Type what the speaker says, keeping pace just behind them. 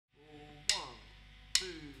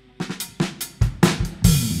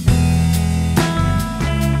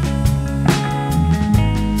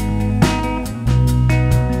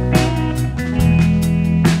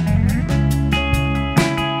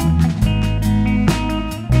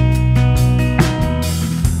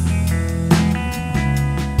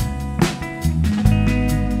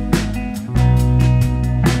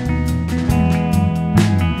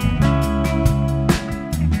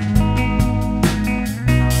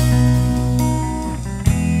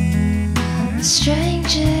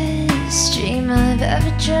Strangest dream I've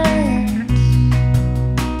ever dreamt,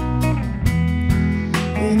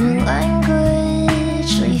 in a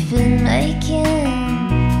language we've been making.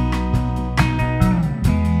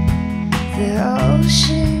 There are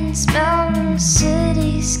oceans, mountains,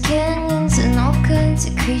 cities, canyons, and all kinds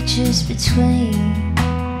of creatures between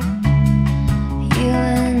you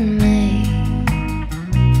and me.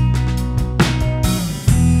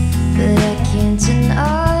 But I can't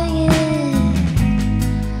deny it,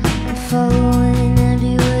 I'm following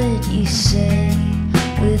every word you say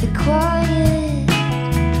with a quiet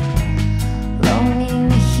longing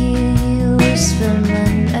to hear you whisper my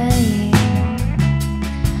name.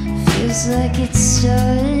 Feels like it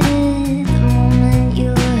started the moment you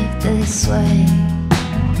looked this way.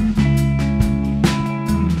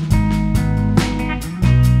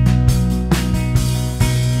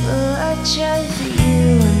 Will I try for you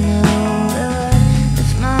or no? Will I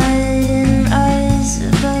lift my head and rise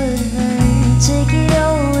above and take it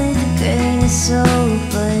all with a grain of salt,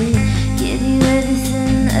 but give you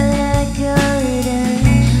everything that I got? And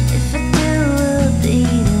if I do, we'll be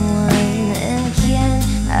the one. And can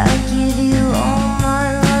I give you all my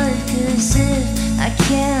love? 'Cause if I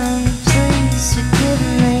can, please forgive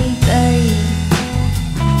me, babe.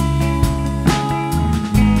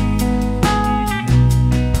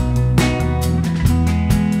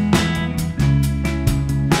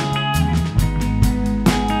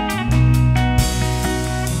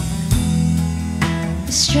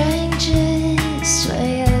 The strangest way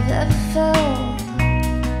I've ever felt.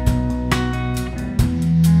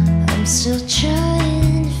 I'm still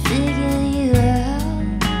trying to figure you out,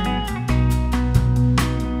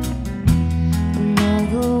 and all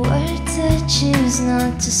the words I choose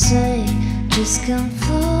not to say just come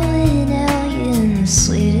flowing out in the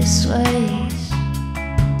sweetest ways.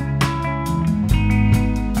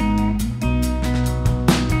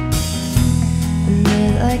 And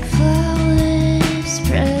they're like flowers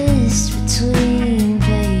pressed between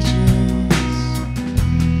pages.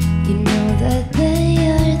 You know that they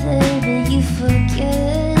are there, but you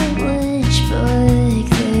forget which book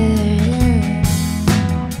they're in.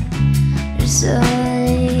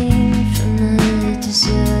 Resigned from the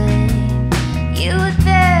design. You were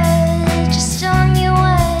there, just on your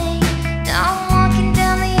way. Now I'm walking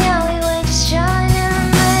down the alleyway, just trying to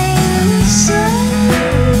remain the same.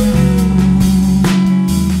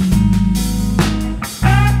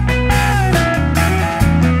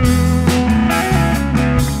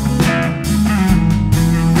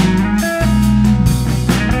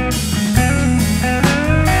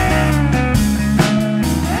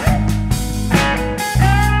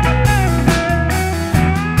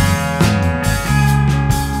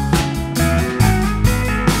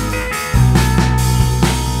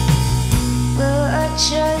 Will I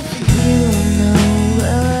try for you or no?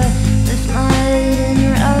 Will I lift my head and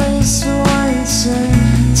rise for once and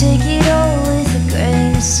take it all with a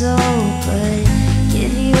grain of salt, but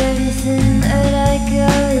give you everything that I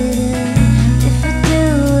got? And if I do,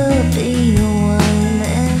 we'll be the one.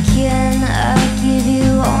 And can I give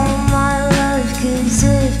you all my love? 'Cause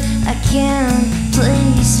if I can,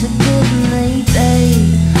 please forgive me,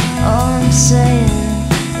 babe. All I'm saying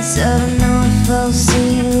is I don't know if I'll see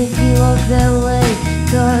you if you walk that way.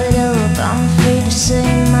 Caught up, I'm afraid to say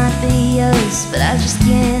it might be us, but I just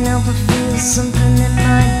can't help but feel something in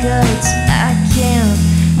my guts. I can't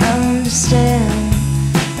understand,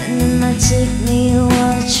 and it might take me a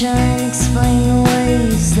while to try and explain